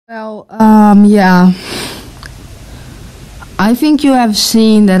Well, yeah. I think you have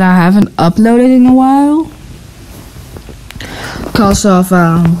seen that I haven't uploaded in a while. Because of,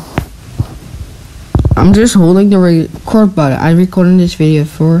 I'm just holding the record button. I recorded this video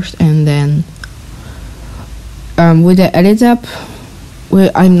first and then, with the edit app,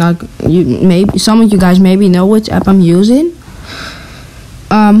 I'm not, maybe, some of you guys maybe know which app I'm using.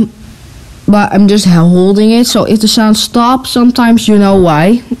 But I'm just holding it, so if the sound stops, sometimes you know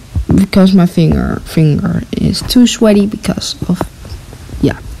why. Because my finger is too sweaty because of,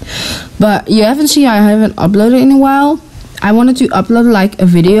 yeah. But you haven't seen, I haven't uploaded in a while. I wanted to upload like a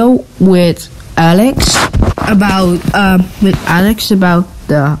video with Alex about a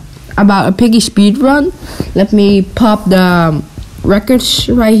piggy speed run. Let me pop the records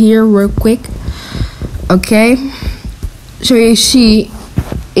right here real quick. Okay, so you see,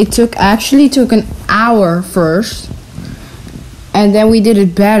 it actually took an hour first. And then we did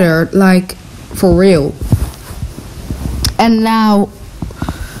it better, like, for real. And now,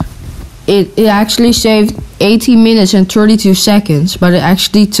 it actually saved 18 minutes and 32 seconds, but it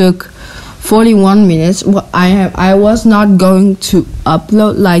actually took 41 minutes. Well, I was not going to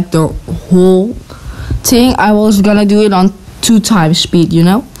upload, like, the whole thing. I was gonna do it on 2 times speed, you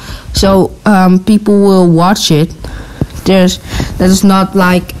know? So, people will watch it. That is not,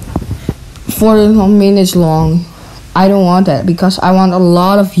 like, 41 minutes long. I don't want that because I want a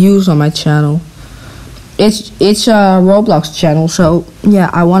lot of views on my channel. It's a Roblox channel, so yeah,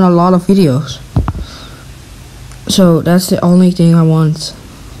 I want a lot of videos. So that's the only thing I want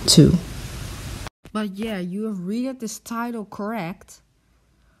to. But yeah, you have read this title correct.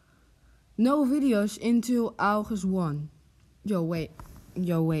 No videos until August 1. Yo wait.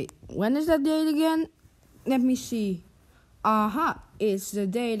 When is that date again? Let me see. It's the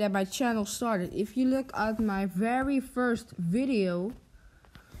day that my channel started. If you look at my very first video,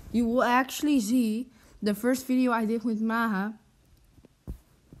 you will actually see the first video I did with Maha.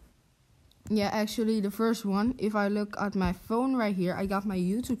 Yeah, actually the first one. If I look at my phone right here, I got my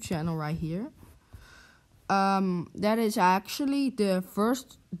YouTube channel right here. That is actually the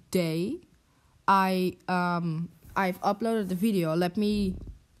first day I've uploaded the video. Let me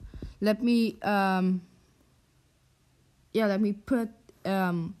put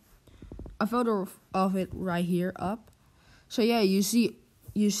a photo of it right here up. So yeah, you see.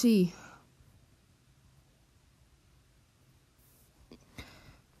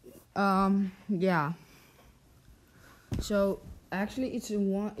 Yeah. So actually, it's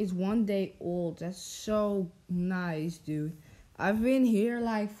one day old. That's so nice, dude. I've been here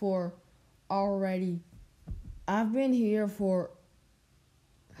like for already. I've been here for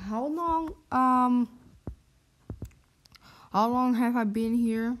how long? How long have I been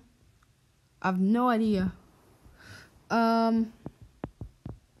here? I have no idea. 9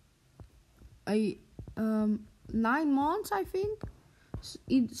 months, I think.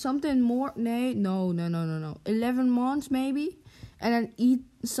 Eat something more. No. 11 months maybe, and then eat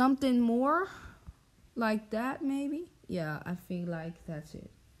something more, like that maybe. Yeah, I think like that's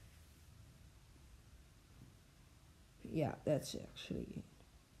it. Yeah, that's actually it.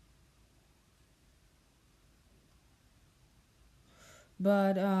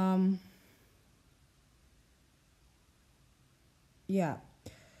 But yeah.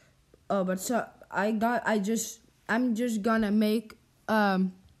 But so I'm just gonna make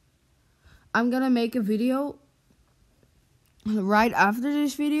I'm gonna make a video right after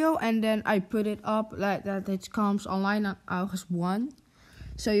this video, and then I put it up like that. It comes online on August 1,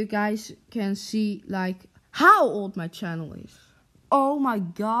 so you guys can see like how old my channel is. Oh my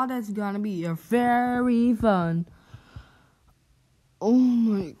god, that's gonna be a very fun. Oh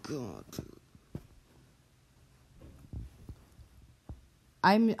my god.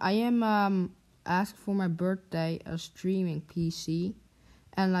 I am asked for my birthday a streaming PC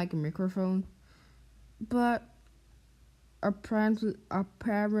and like a microphone, but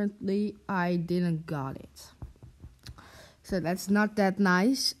apparently I didn't got it. So that's not that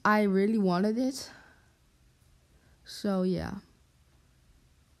nice. I really wanted it. So yeah.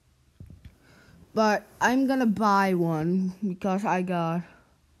 But I'm gonna buy one because I got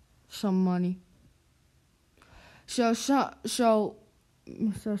some money. So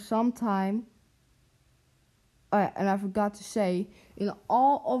sometime, and I forgot to say, in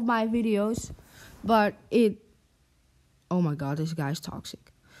all of my videos, but oh my god, this guy's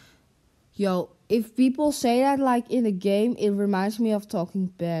toxic. Yo, if people say that like in a game, it reminds me of Talking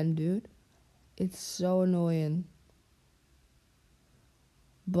Ben, dude. It's so annoying.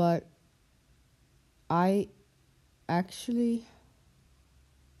 But I actually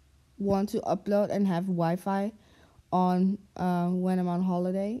want to upload and have Wi-Fi on when I'm on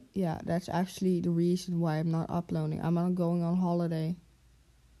holiday. Yeah, that's actually the reason why I'm not uploading. I'm not going on holiday.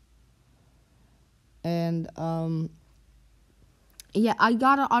 And yeah, I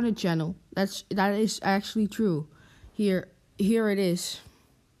got it on a channel. That is actually true. Here it is.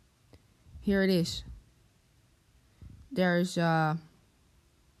 Here it is. There's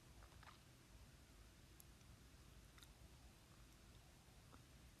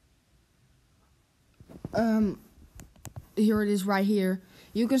here it is right here.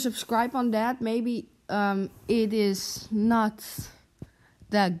 You can subscribe on that. Maybe it is not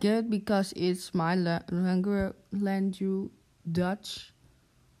that good because it's my language Dutch.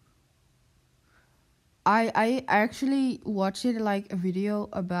 I actually watched it like a video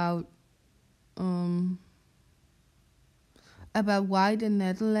about why the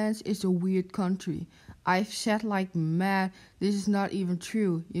Netherlands is a weird country. I've said like, man, this is not even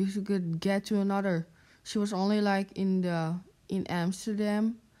true. You could get to another. She was only like in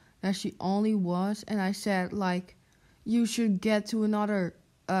Amsterdam. That she only was, and I said like, you should get to another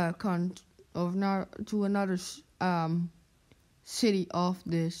city of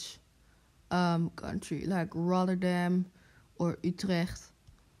this country, like Rotterdam or Utrecht,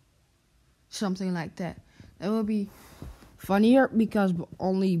 something like that. That will be funnier because we'll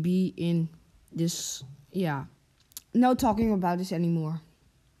only be in this. Yeah, no talking about this anymore.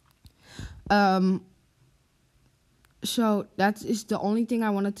 So that is the only thing I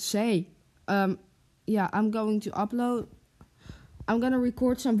wanted to say. Yeah, I'm going to upload. I'm gonna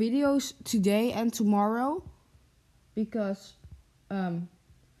record some videos today and tomorrow because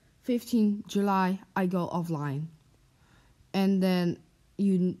 15 July I go offline, and then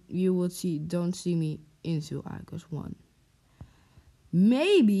you will don't see me into August 1.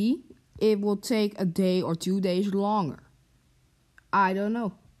 Maybe it will take a day or 2 days longer. I don't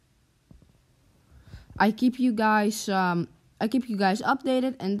know. I keep you guys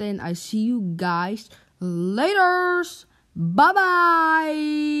updated, and then I see you guys later. Bye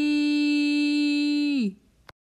bye.